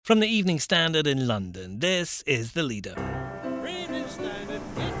From the Evening Standard in London, this is The Leader. Evening Standard,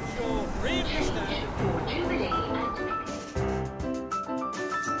 it's your Evening Standard.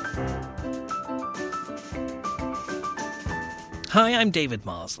 Hi, I'm David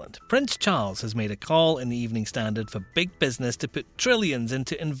Marsland. Prince Charles has made a call in the Evening Standard for big business to put trillions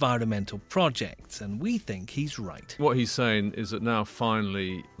into environmental projects, and we think he's right. What he's saying is that now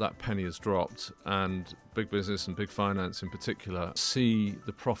finally that penny has dropped and big business and big finance in particular see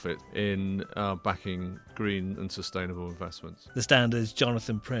the profit in backing green and sustainable investments. The Standard's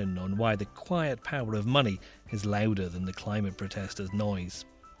Jonathan Prynne on why the quiet power of money is louder than the climate protesters' noise.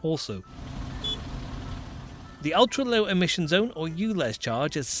 Also, the ultra-low emission zone, or ULEZ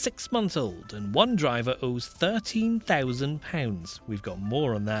charge, is 6 months old and one driver owes £13,000. We've got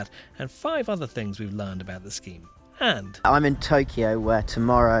more on that and 5 other things we've learned about the scheme. And I'm in Tokyo where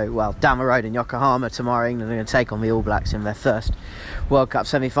tomorrow, down the road in Yokohama tomorrow, England are going to take on the All Blacks in their first World Cup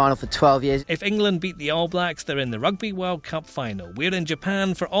semi-final for 12 years. If England beat the All Blacks, they're in the Rugby World Cup final. We're in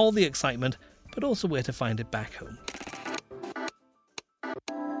Japan for all the excitement, but also where to find it back home.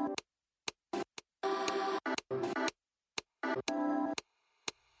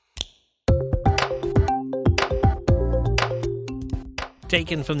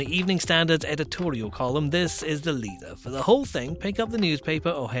 Taken from the Evening Standard's editorial column, this is The Leader. For the whole thing, pick up the newspaper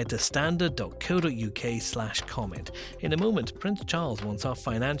or head to standard.co.uk/comment. In a moment, Prince Charles wants our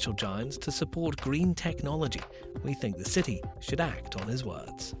financial giants to support green technology. We think the city should act on his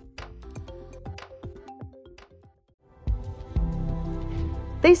words.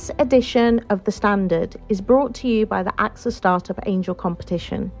 This edition of The Standard is brought to you by the AXA Startup Angel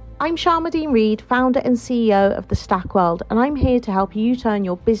Competition. I'm Sharmadean Reid, founder and CEO of The Stack World, and I'm here to help you turn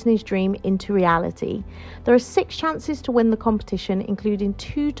your business dream into reality. There are 6 chances to win the competition, including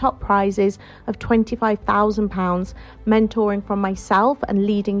 2 top prizes of £25,000, mentoring from myself and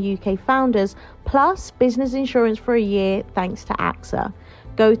leading UK founders, plus business insurance for a year thanks to AXA.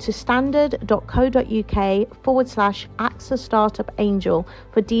 Go to standard.co.uk/AXA Startup Angel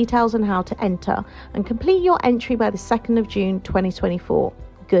for details on how to enter and complete your entry by the 2nd of June 2024.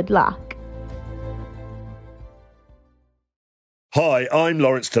 Good luck. Hi, I'm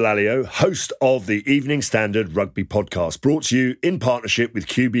Lawrence Dallaglio, host of the Evening Standard Rugby podcast, brought to you in partnership with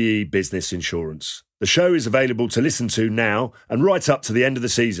QBE Business Insurance. The show is available to listen to now and right up to the end of the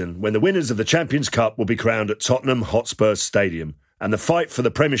season, when the winners of the Champions Cup will be crowned at Tottenham Hotspur Stadium, and the fight for the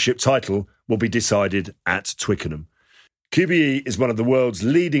Premiership title will be decided at Twickenham. QBE is one of the world's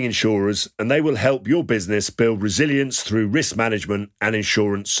leading insurers, and they will help your business build resilience through risk management and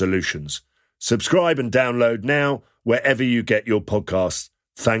insurance solutions. Subscribe and download now wherever you get your podcasts.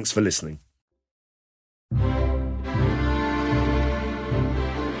 Thanks for listening.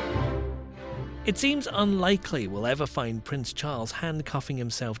 It seems unlikely we'll ever find Prince Charles handcuffing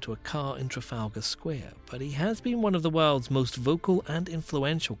himself to a car in Trafalgar Square, but he has been one of the world's most vocal and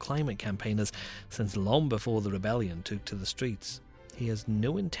influential climate campaigners since long before the rebellion took to the streets. He has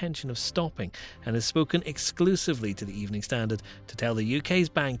no intention of stopping and has spoken exclusively to the Evening Standard to tell the UK's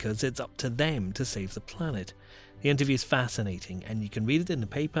bankers it's up to them to save the planet. The interview is fascinating, and you can read it in the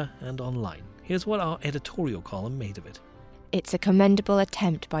paper and online. Here's what our editorial column made of it. It's a commendable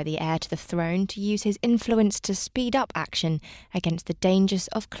attempt by the heir to the throne to use his influence to speed up action against the dangers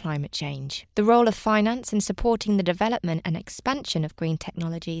of climate change. The role of finance in supporting the development and expansion of green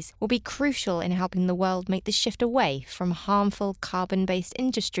technologies will be crucial in helping the world make the shift away from harmful carbon-based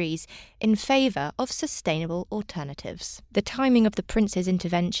industries in favour of sustainable alternatives. The timing of the Prince's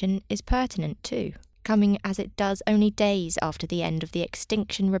intervention is pertinent too, coming as it does only days after the end of the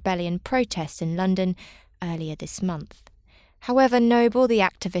Extinction Rebellion protests in London earlier this month. However noble the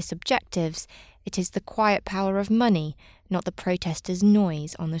activists' objectives, it is the quiet power of money, not the protesters'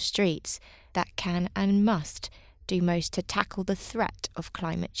 noise on the streets, that can and must do most to tackle the threat of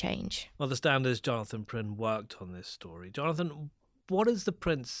climate change. Well, the Standard's Jonathan Prynne worked on this story. Jonathan, what is the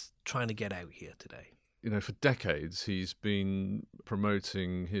Prince trying to get out here today? You know, for decades, he's been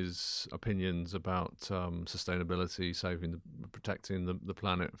promoting his opinions about sustainability, protecting the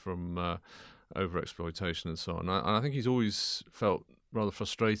planet from over-exploitation and so on. And I think he's always felt rather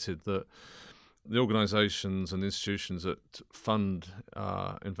frustrated that the organisations and institutions that fund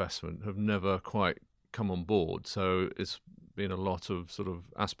investment have never quite come on board. So it's been a lot of sort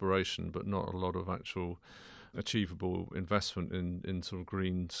of aspiration, but not a lot of actual achievable investment in sort of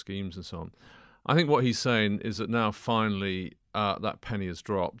green schemes and so on. I think what he's saying is that now finally that penny has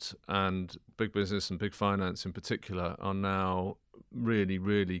dropped, and big business and big finance in particular are now really,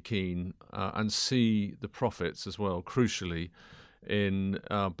 really keen and see the profits as well, crucially, in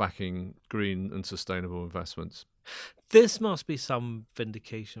backing green and sustainable investments. This must be some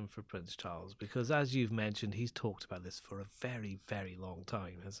vindication for Prince Charles, because as you've mentioned, he's talked about this for a very, very long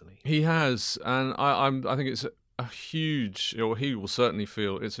time, hasn't he? He has, and I think it's a huge, or he will certainly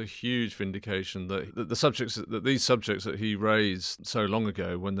feel it's a huge vindication that these subjects that he raised so long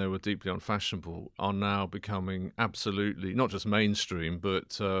ago when they were deeply unfashionable are now becoming absolutely not just mainstream,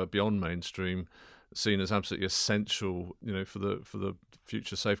 but beyond mainstream, seen as absolutely essential, for the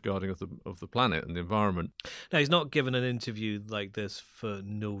future safeguarding of the planet and the environment. Now, he's not given an interview like this for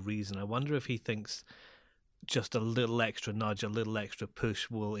no reason. I wonder if he thinks just a little extra nudge, a little extra push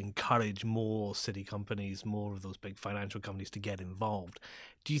will encourage more city companies, more of those big financial companies to get involved.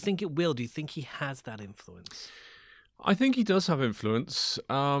 Do you think it will? Do you think he has that influence? I think he does have influence,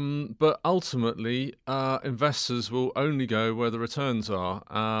 but ultimately investors will only go where the returns are.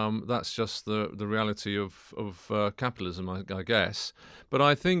 That's just the reality of capitalism, I guess. But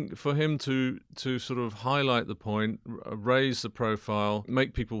I think for him to sort of highlight the point, raise the profile,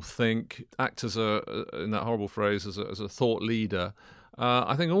 make people think, act as in that horrible phrase, as a thought leader,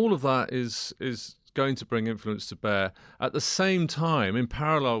 I think all of that is going to bring influence to bear. At the same time, in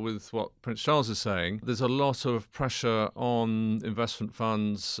parallel with what Prince Charles is saying, there's a lot of pressure on investment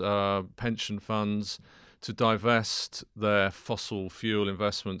funds, pension funds, to divest their fossil fuel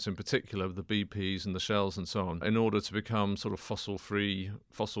investments, in particular the BPs and the Shells and so on, in order to become sort of fossil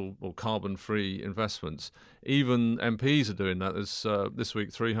or carbon-free investments. Even MPs are doing that. There's this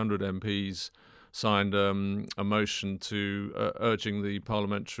week 300 MPs signed a motion to urging the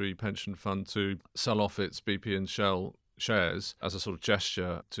Parliamentary Pension Fund to sell off its BP and Shell shares as a sort of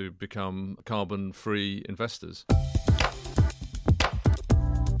gesture to become carbon-free investors.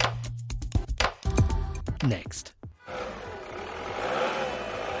 Next.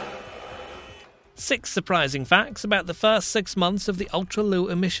 6 surprising facts about the first 6 months of the ultra-low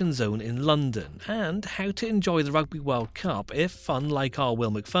emission zone in London, and how to enjoy the Rugby World Cup if, unlike our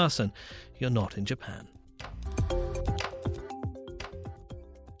Will Macpherson, you're not in Japan.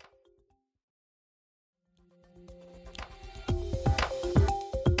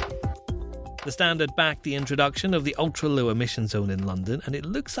 The Standard backed the introduction of the ultra-low emission zone in London, and it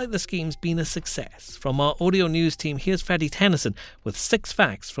looks like the scheme's been a success. From our audio news team, here's Freddie Tennyson with 6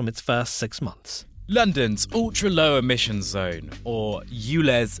 facts from its first 6 months. London's ultra-low emission zone, or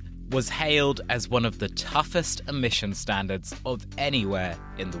ULEZ, was hailed as one of the toughest emission standards of anywhere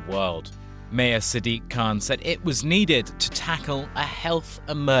in the world. Mayor Sadiq Khan said it was needed to tackle a health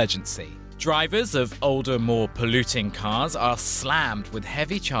emergency. Drivers of older, more polluting cars are slammed with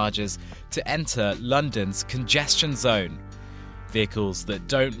heavy charges to enter London's congestion zone. Vehicles that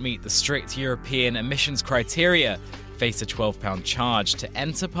don't meet the strict European emissions criteria face a £12 charge to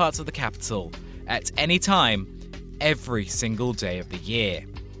enter parts of the capital at any time, every single day of the year.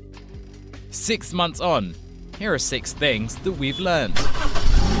 6 months on, here are 6 things that we've learned.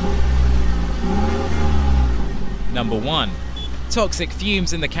 Number 1. Toxic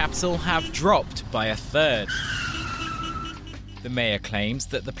fumes in the capital have dropped by a third. The mayor claims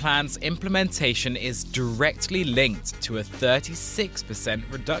that the plan's implementation is directly linked to a 36%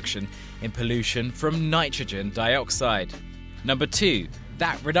 reduction in pollution from nitrogen dioxide. Number 2.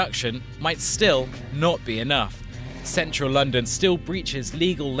 That reduction might still not be enough. Central London still breaches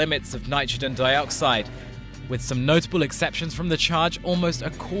legal limits of nitrogen dioxide. With some notable exceptions from the charge, almost a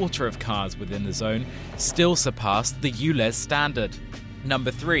quarter of cars within the zone still surpassed the ULEZ standard.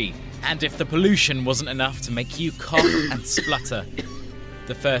 Number 3. And if the pollution wasn't enough to make you cough and splutter,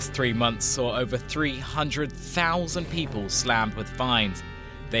 the first 3 months saw over 300,000 people slammed with fines.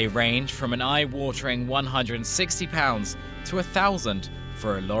 They range from an eye-watering £160 to £1,000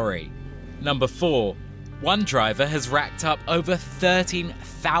 for a lorry. Number 4. One driver has racked up over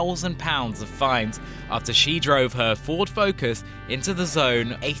 £13,000 of fines after she drove her Ford Focus into the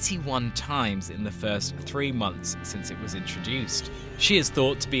zone 81 times in the first 3 months since it was introduced. She is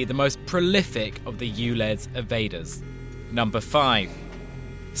thought to be the most prolific of the ULEZ evaders. Number 5.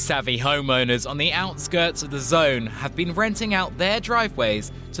 Savvy homeowners on the outskirts of the zone have been renting out their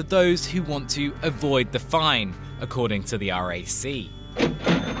driveways to those who want to avoid the fine, according to the RAC.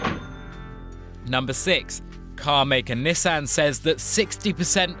 Number 6. Car maker Nissan says that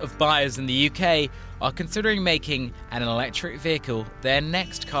 60% of buyers in the UK are considering making an electric vehicle their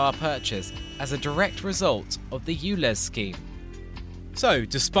next car purchase as a direct result of the ULEZ scheme. So,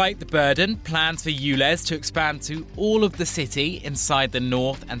 despite the burden, plans for ULEZ to expand to all of the city inside the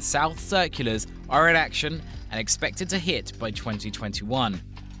North and South circulars are in action and expected to hit by 2021.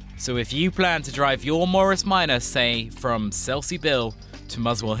 So if you plan to drive your Morris Minor, say, from Selsey Bill to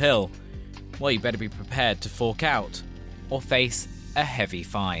Muswell Hill, well, you better be prepared to fork out or face a heavy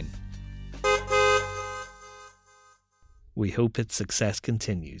fine. We hope its success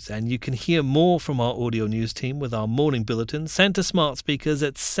continues, and you can hear more from our audio news team with our morning bulletin sent to smart speakers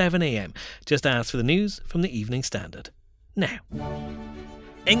at 7 a.m. Just ask for the news from the Evening Standard. Now,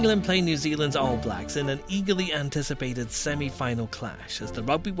 England play New Zealand's All Blacks in an eagerly anticipated semi-final clash as the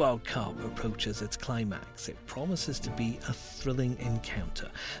Rugby World Cup approaches its climax. It promises to be a thrilling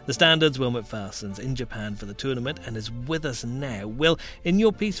encounter. The Standard's Will McPherson's in Japan for the tournament and is with us now. Will, in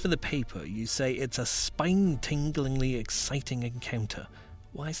your piece for the paper, you say it's a spine-tinglingly exciting encounter.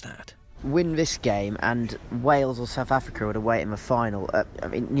 Why is that? Win this game and Wales or South Africa would await in the final.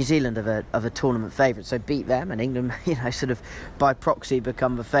 New Zealand are the tournament favourites, so beat them and England, sort of by proxy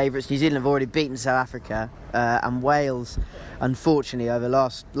become the favourites. New Zealand have already beaten South Africa, and Wales, unfortunately, over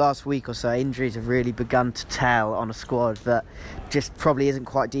last week or so, injuries have really begun to tell on a squad that just probably isn't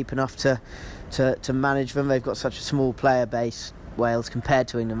quite deep enough to manage them. They've got such a small player base, Wales, compared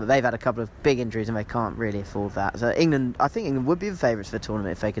to England, but they've had a couple of big injuries and they can't really afford that. So I think England would be the favourites for the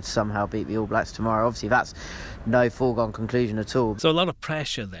tournament if they could somehow beat the All Blacks tomorrow. Obviously that's no foregone conclusion at all. So a lot of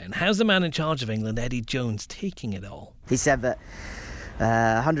pressure then. How's the man in charge of England, Eddie Jones, taking it all? He said that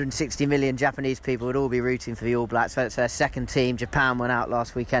 160 million Japanese people would all be rooting for the All Blacks. So it's their second team. Japan went out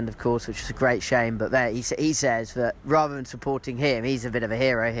last weekend, of course, which is a great shame. But he says that rather than supporting him, he's a bit of a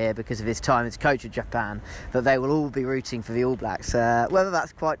hero here because of his time as coach of Japan, that they will all be rooting for the All Blacks. Whether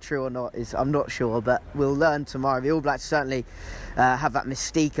that's quite true or not, I'm not sure, but we'll learn tomorrow. The All Blacks certainly have that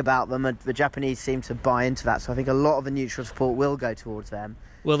mystique about them, and the Japanese seem to buy into that. So I think a lot of the neutral support will go towards them.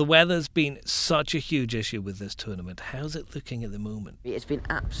 Well, the weather's been such a huge issue with this tournament. How's it looking at the moment? It's been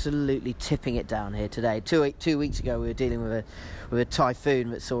absolutely tipping it down here today. Two weeks ago, we were dealing with a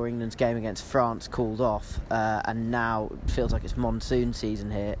typhoon that saw England's game against France called off, and now it feels like it's monsoon season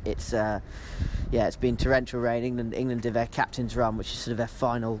here. It's been torrential rain. England did their captain's run, which is sort of their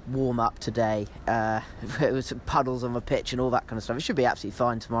final warm-up today. It was puddles on the pitch and all that kind of stuff. It should be absolutely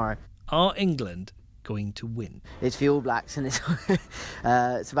fine tomorrow. Are England going to win? It's the All Blacks, and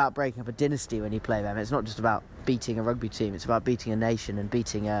it's about breaking up a dynasty when you play them. It's not just about beating a rugby team, it's about beating a nation and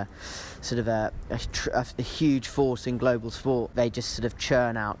beating a huge force in global sport. They just sort of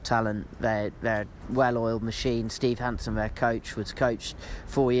churn out talent. They're a well-oiled machine. Steve Hansen, their coach, was coached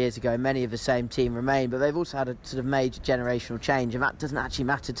 4 years ago. Many of the same team remain, but they've also had a sort of major generational change, and that doesn't actually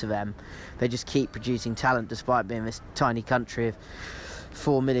matter to them. They just keep producing talent despite being this tiny country of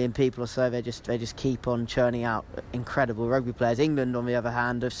 4 million people or so. They just keep on churning out incredible rugby players. England, on the other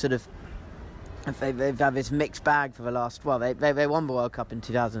hand, they've had this mixed bag for the last. Well, they won the World Cup in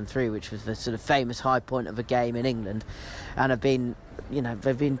 2003, which was the sort of famous high point of a game in England, and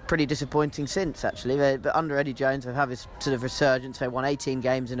they've been pretty disappointing since. Actually, but under Eddie Jones, they've had this sort of resurgence. They won 18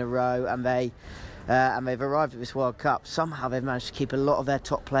 games in a row, and they've arrived at this World Cup. Somehow they've managed to keep a lot of their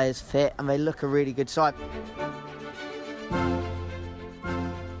top players fit, and they look a really good side.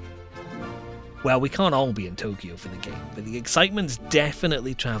 Well, we can't all be in Tokyo for the game, but the excitement's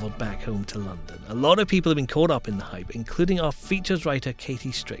definitely travelled back home to London. A lot of people have been caught up in the hype, including our features writer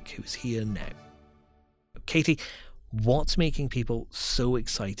Katie Strick, who's here now. Katie, what's making people so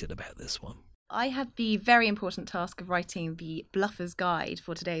excited about this one? I had the very important task of writing the Bluffer's Guide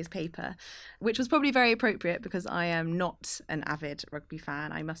for today's paper, which was probably very appropriate because I am not an avid rugby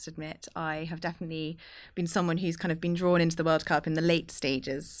fan, I must admit. I have definitely been someone who's kind of been drawn into the World Cup in the late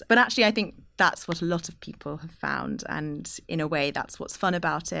stages. But actually, I think that's what a lot of people have found. And in a way, that's what's fun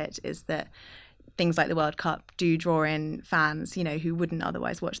about it, is that things like the World Cup do draw in fans, who wouldn't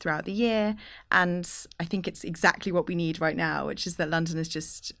otherwise watch throughout the year. And I think it's exactly what we need right now, which is that Londoners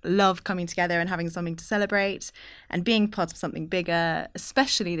just love coming together and having something to celebrate and being part of something bigger,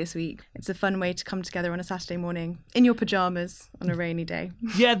 especially this week. It's a fun way to come together on a Saturday morning in your pyjamas on a rainy day.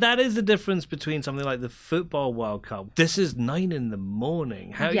 Yeah, that is the difference between something like the Football World Cup. This is 9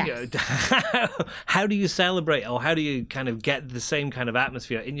 a.m. How do you celebrate, or how do you kind of get the same kind of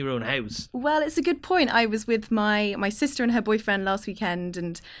atmosphere in your own house? Well, it's a good point. I was with my sister and her boyfriend last weekend,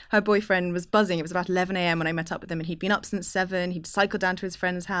 and her boyfriend was buzzing. It was about 11 a.m. when I met up with him, and he'd been up since 7. He'd cycled down to his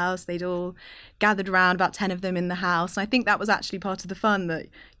friend's house. They'd all gathered around, about 10 of them in the house. And I think that was actually part of the fun, that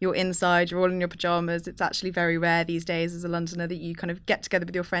you're inside, you're all in your pyjamas. It's actually very rare these days as a Londoner that you kind of get together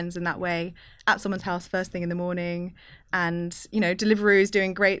with your friends in that way at someone's house first thing in the morning. And, Deliveroo is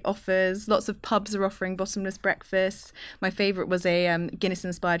doing great offers. Lots of pubs are offering bottomless breakfasts. My favourite was a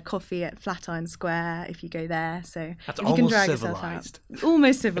Guinness-inspired coffee at Flatiron Square, if you go there. So that's if you can drag civilised. Yourself out.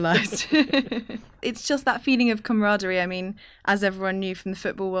 Almost civilised. It's just that feeling of camaraderie. I mean, as everyone knew from the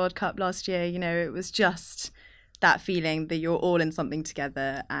Football World Cup last year, it was just that feeling that you're all in something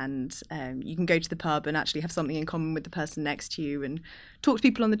together, and you can go to the pub and actually have something in common with the person next to you and talk to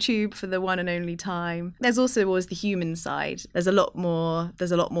people on the tube for the one and only time. There's also always the human side. There's a lot more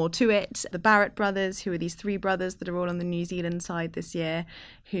to it. The Barrett brothers, who are these three brothers that are all on the New Zealand side this year,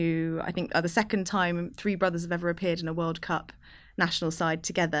 who I think are the second time three brothers have ever appeared in a World Cup national side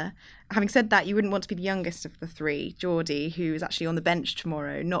together. Having said that, you wouldn't want to be the youngest of the three, Geordie, who is actually on the bench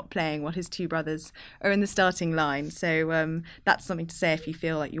tomorrow, not playing while his two brothers are in the starting line. So that's something to say if you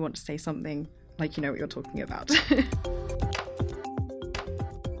feel like you want to say something like you know what you're talking about.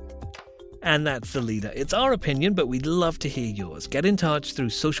 And that's The Leader. It's our opinion, but we'd love to hear yours. Get in touch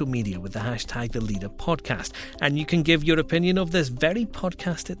through social media with the hashtag The Leader Podcast. And you can give your opinion of this very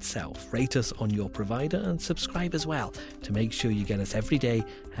podcast itself. Rate us on your provider and subscribe as well to make sure you get us every day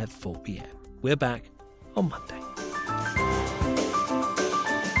at 4 p.m. We're back on Monday.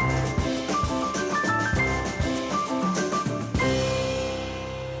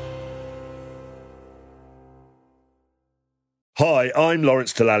 Hi, I'm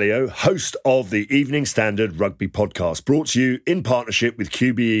Lawrence Dallaglio, host of the Evening Standard Rugby Podcast, brought to you in partnership with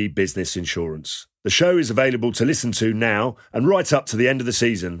QBE Business Insurance. The show is available to listen to now and right up to the end of the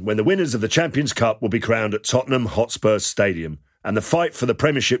season, when the winners of the Champions Cup will be crowned at Tottenham Hotspur Stadium, and the fight for the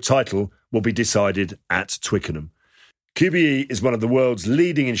Premiership title will be decided at Twickenham. QBE is one of the world's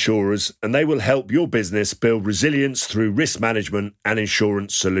leading insurers, and they will help your business build resilience through risk management and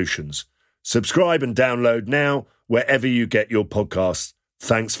insurance solutions. Subscribe and download now wherever you get your podcasts.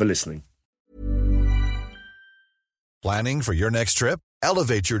 Thanks for listening. Planning for your next trip?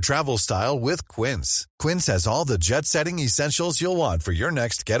 Elevate your travel style with Quince. Quince has all the jet-setting essentials you'll want for your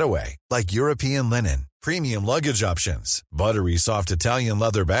next getaway, like European linen, premium luggage options, buttery soft Italian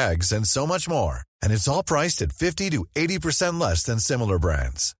leather bags, and so much more. And it's all priced at 50 to 80% less than similar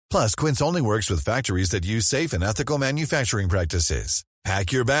brands. Plus, Quince only works with factories that use safe and ethical manufacturing practices.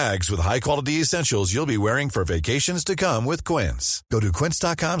 Pack your bags with high-quality essentials you'll be wearing for vacations to come with Quince. Go to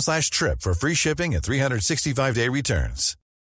quince.com/trip for free shipping and 365-day returns.